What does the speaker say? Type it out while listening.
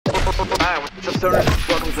Hi, what's up, stoners?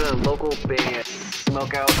 Welcome to the local band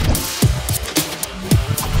Smokeout.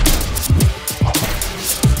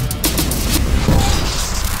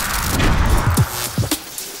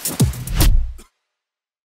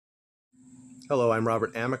 Hello, I'm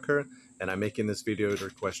Robert Amaker, and I'm making this video to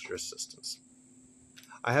request your assistance.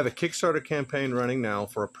 I have a Kickstarter campaign running now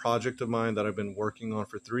for a project of mine that I've been working on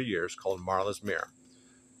for 3 years called Marla's Mirror.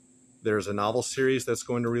 There's a novel series that's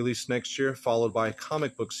going to release next year, followed by a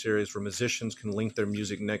comic book series where musicians can link their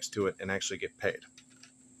music next to it and actually get paid.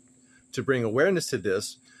 To bring awareness to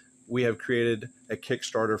this, we have created a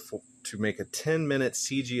Kickstarter to make a 10-minute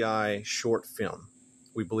CGI short film.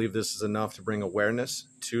 We believe this is enough to bring awareness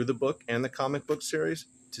to the book and the comic book series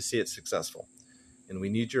to see it successful. And we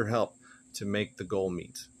need your help to make the goal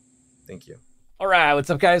meet. Thank you. All right, what's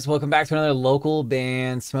up, guys? Welcome back to another local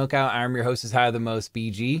band, Smokeout. I'm your host, is High the Most,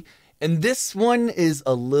 BG. And this one is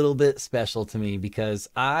a little bit special to me because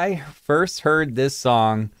I first heard this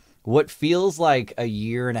song what feels like a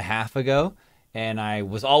year and a half ago. And I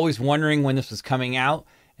was always wondering when this was coming out.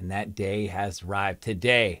 And that day has arrived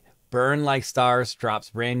today. Burn Like Stars drops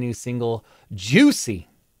brand new single, Juicy.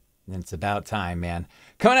 And it's about time, man.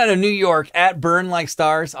 Coming out of New York at Burn Like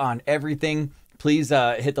Stars on everything. Please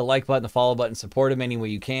hit the like button, the follow button, support them any way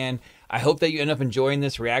you can. I hope that you end up enjoying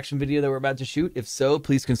this reaction video that we're about to shoot. If so,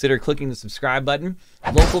 please consider clicking the subscribe button.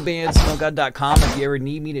 Localbandsmokeout.com if you ever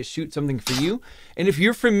need me to shoot something for you. And if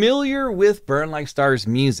you're familiar with Burn Like Stars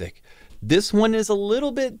music, this one is a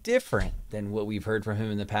little bit different than what we've heard from him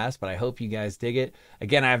in the past, but I hope you guys dig it.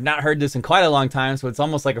 Again, I have not heard this in quite a long time, so it's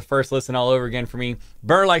almost like a first listen all over again for me.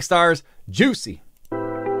 Burn Like Stars, Juicy.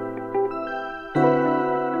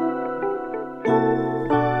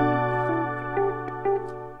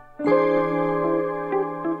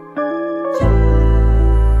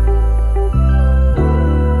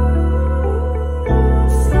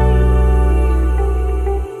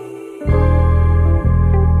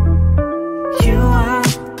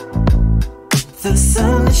 The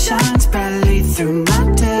sun that shines brightly through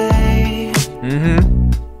my day.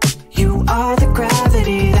 You are the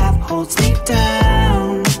gravity that holds me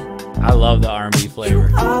down. I love the R&B flavor.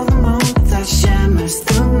 You are the moon that shimmers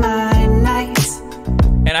through my nights.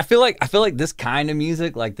 And I feel like this kind of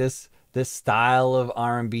music, like this style of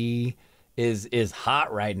R&B is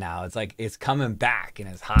hot right now. It's like it's coming back and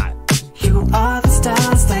it's hot. You are the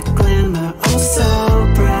stars that glimmer oh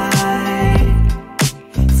so bright.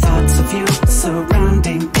 Thoughts of you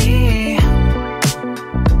surrounding me.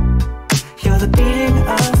 You're the beating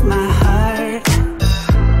of my heart.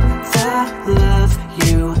 The love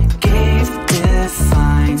you gave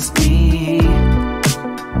defines me.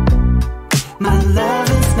 My love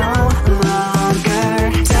is no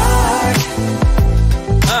longer dark.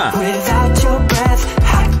 Without your breath,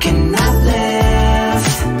 I cannot live.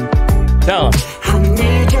 Tell 'em. I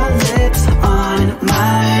need your lips on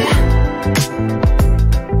mine.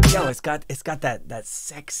 It's got that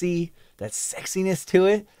sexiness to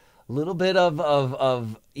it. A little bit of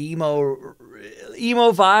emo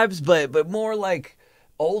vibes, but more like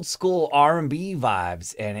old school R&B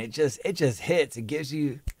vibes, and it just hits. It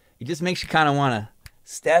just makes you kind of want to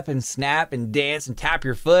step and snap and dance and tap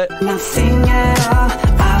your foot. Nothing at all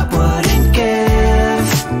I wouldn't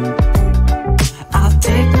give. I'll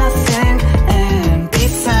take nothing and be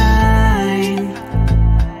fine.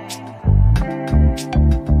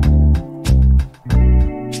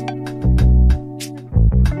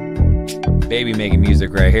 Baby making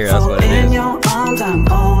music right here, that's what it is. In your arms, I'm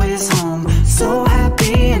always home. So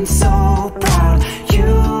happy and so proud.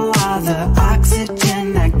 You are the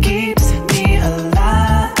oxygen that keeps me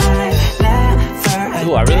alive. Never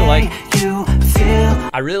Ooh, I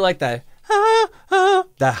really like that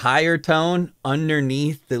the higher tone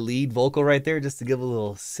underneath the lead vocal right there, just to give a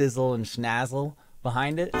little sizzle and schnazzle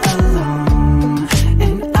behind it. Alone,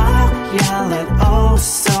 and I'll yell it oh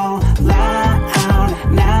so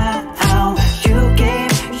loud now. You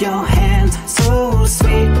gave your hand so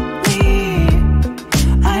sweetly.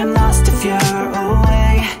 I'm lost if you're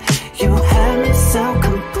away. You had me so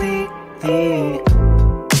completely.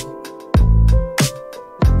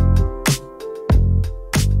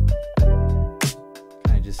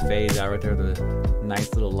 Kind of just fades out right there with a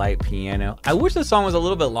nice little light piano. I wish the song was a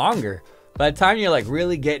little bit longer. By the time you're like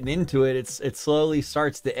really getting into it, it slowly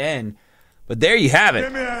starts to end. But there you have it.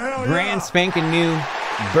 Brand spanking new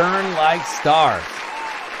Burn Like Stars.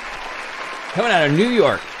 Coming out of New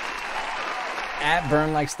York at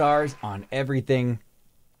Burn Like Stars on everything.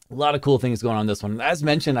 A lot of cool things going on this one. As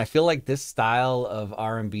mentioned, I feel like this style of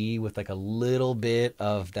R&B with like a little bit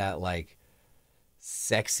of that like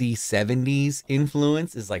sexy 70s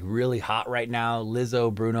influence is like really hot right now.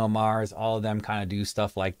 Lizzo, Bruno Mars, all of them kind of do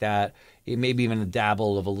stuff like that. It maybe even a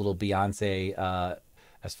dabble of a little Beyonce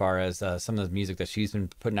as far as some of the music that she's been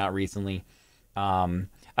putting out recently.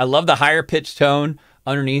 I love the higher pitched tone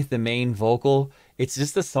underneath the main vocal. It's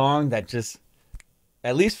just a song that just,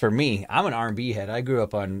 at least for me, I'm an R&B head. I grew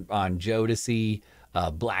up on Jodeci,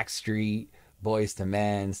 Blackstreet, Boys to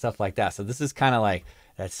Men, stuff like that. So this is kind of like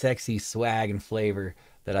that sexy swag and flavor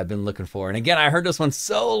that I've been looking for. And again, I heard this one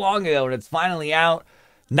so long ago and it's finally out.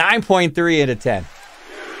 9.3 out of 10.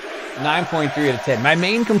 9.3 out of 10. My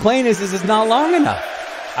main complaint is this is not long enough.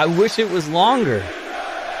 I wish it was longer.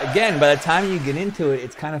 Again, by the time you get into it,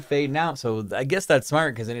 it's kind of fading out. So I guess that's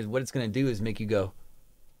smart because then what it's going to do is make you go,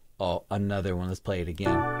 oh, another one. Let's play it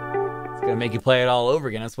again. It's going to make you play it all over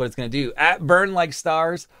again. That's what it's going to do. At Burn Like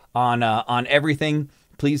Stars on everything.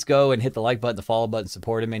 Please go and hit the like button, the follow button,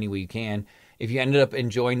 support him any way you can. If you ended up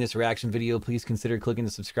enjoying this reaction video, please consider clicking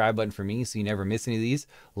the subscribe button for me so you never miss any of these.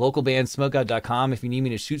 Localbandsmokeout.com. If you need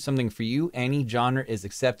me to shoot something for you, any genre is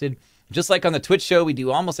accepted. Just like on the Twitch show, we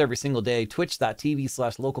do almost every single day.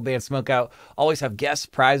 Twitch.tv/localbandsmokeout. Always have guests,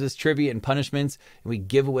 prizes, trivia, and punishments. And we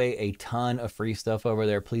give away a ton of free stuff over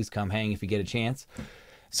there. Please come hang if you get a chance.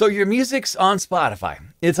 So your music's on Spotify.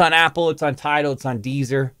 It's on Apple. It's on Tidal. It's on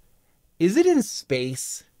Deezer. Is it in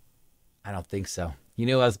space? I don't think so. You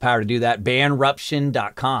know who has the power to do that?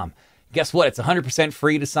 Banruption.com. Guess what? It's 100%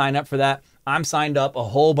 free to sign up for that. I'm signed up. A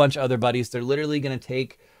whole bunch of other buddies. They're literally going to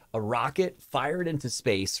take a rocket, fire it into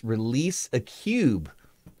space, release a cube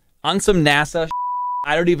on some NASA.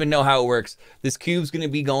 I don't even know how it works. This cube's going to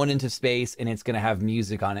be going into space and it's going to have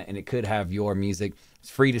music on it and it could have your music. It's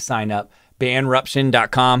free to sign up.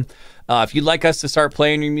 Banruption.com. If you'd like us to start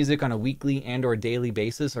playing your music on a weekly and or daily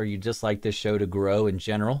basis, or you just like this show to grow in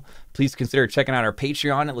general, please consider checking out our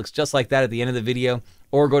Patreon. It looks just like that at the end of the video,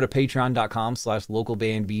 or go to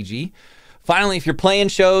patreon.com/localbandbg. Finally, if you're playing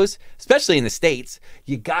shows, especially in the States,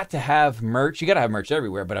 you got to have merch. You got to have merch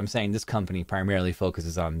everywhere, but I'm saying this company primarily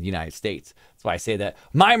focuses on the United States. That's why I say that.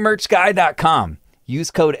 MyMerchGuy.com.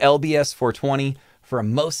 Use code LBS420 for a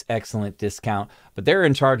most excellent discount. But they're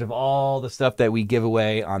in charge of all the stuff that we give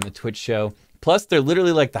away on the Twitch show. Plus, they're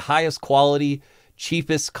literally like the highest quality,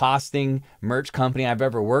 cheapest costing merch company I've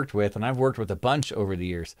ever worked with, and I've worked with a bunch over the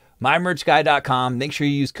years. MyMerchGuy.com. Make sure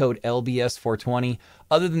you use code LBS420.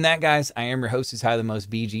 Other than that, guys, I am your host who's high the most,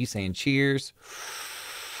 BG, saying cheers,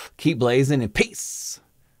 keep blazing, and peace.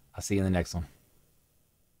 I'll see you in the next one.